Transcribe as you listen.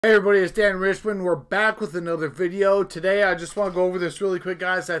Hey everybody, it's Dan Richmond. We're back with another video. Today I just want to go over this really quick,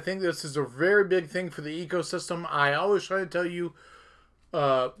 guys. I think this is a very big thing for the ecosystem. I always try to tell you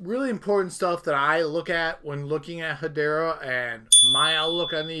really important stuff that I look at when looking at Hedera and my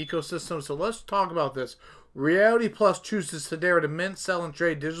outlook on the ecosystem. So let's talk about this. Reality Plus chooses Hedera to mint, sell, and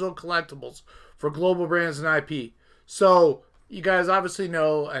trade digital collectibles for global brands and IP. So you guys obviously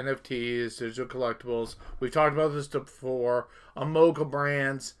know NFTs, digital collectibles. We've talked about this before. Mocha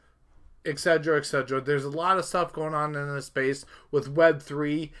brands, etc., etc. There's a lot of stuff going on in this space with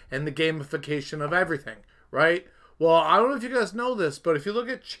Web3 and the gamification of everything, right? Well, I don't know if you guys know this, but if you look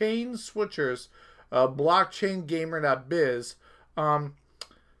at Chain Switchers, blockchaingamer.biz,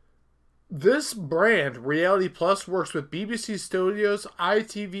 this brand, Reality Plus, works with BBC Studios,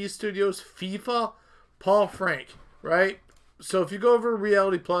 ITV Studios, FIFA, Paul Frank, right? So if you go over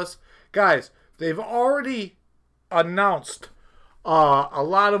Reality Plus, guys, they've already announced a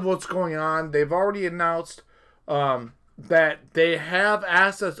lot of what's going on. They've already announced that they have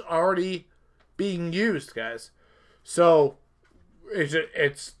assets already being used, guys. So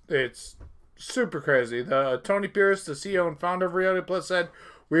it's super crazy. Tony Pierce, the CEO and founder of Reality Plus, said,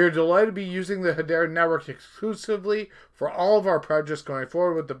 "We are delighted to be using the Hedera network exclusively for all of our projects going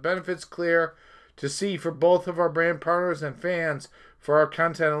forward, with the benefits clear to see for both of our brand partners and fans for our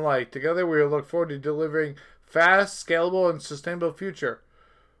content alike. Together, we look forward to delivering fast, scalable, and sustainable future."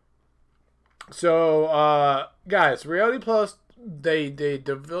 So, guys, Reality Plus, they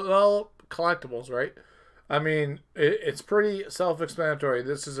develop collectibles, right? I mean, it's pretty self-explanatory.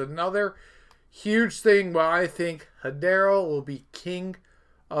 This is another huge thing where I think Hedera will be king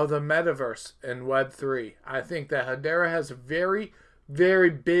of the metaverse in Web3. I think that Hedera has a very, very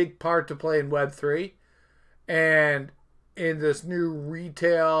big part to play in Web3 and in this new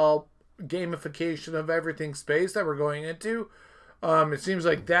retail gamification of everything space that we're going into. It seems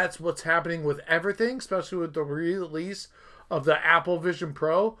like that's what's happening with everything, especially with the release of the Apple Vision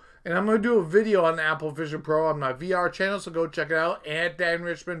Pro. And I'm going to do a video on the Apple Vision Pro on my VR channel, so go check it out at Dan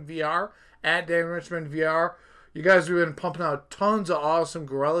Richmond VR, at Dan Richmond VR. You guys have been pumping out tons of awesome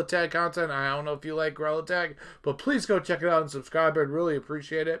Gorilla Tag content. I don't know if you like Gorilla Tag, but please go check it out and subscribe. I'd really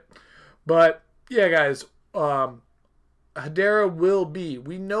appreciate it. But yeah, guys, Hedera will be,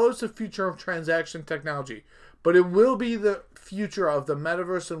 we know it's the future of transaction technology, but it will be the future of the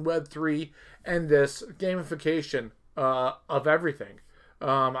metaverse and Web3 and this gamification of everything.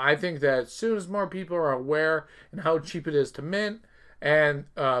 I think that as soon as more people are aware and how cheap it is to mint and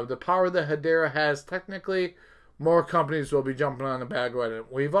the power that Hedera has technically, more companies will be jumping on the bandwagon.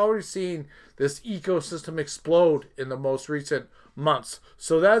 We've already seen this ecosystem explode in the most recent months.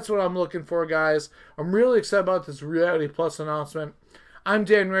 So that's what I'm looking for, guys. I'm really excited about this Reality Plus announcement. I'm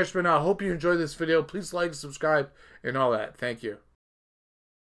Dan Richmond. I hope you enjoyed this video. Please like, subscribe, and all that. Thank you.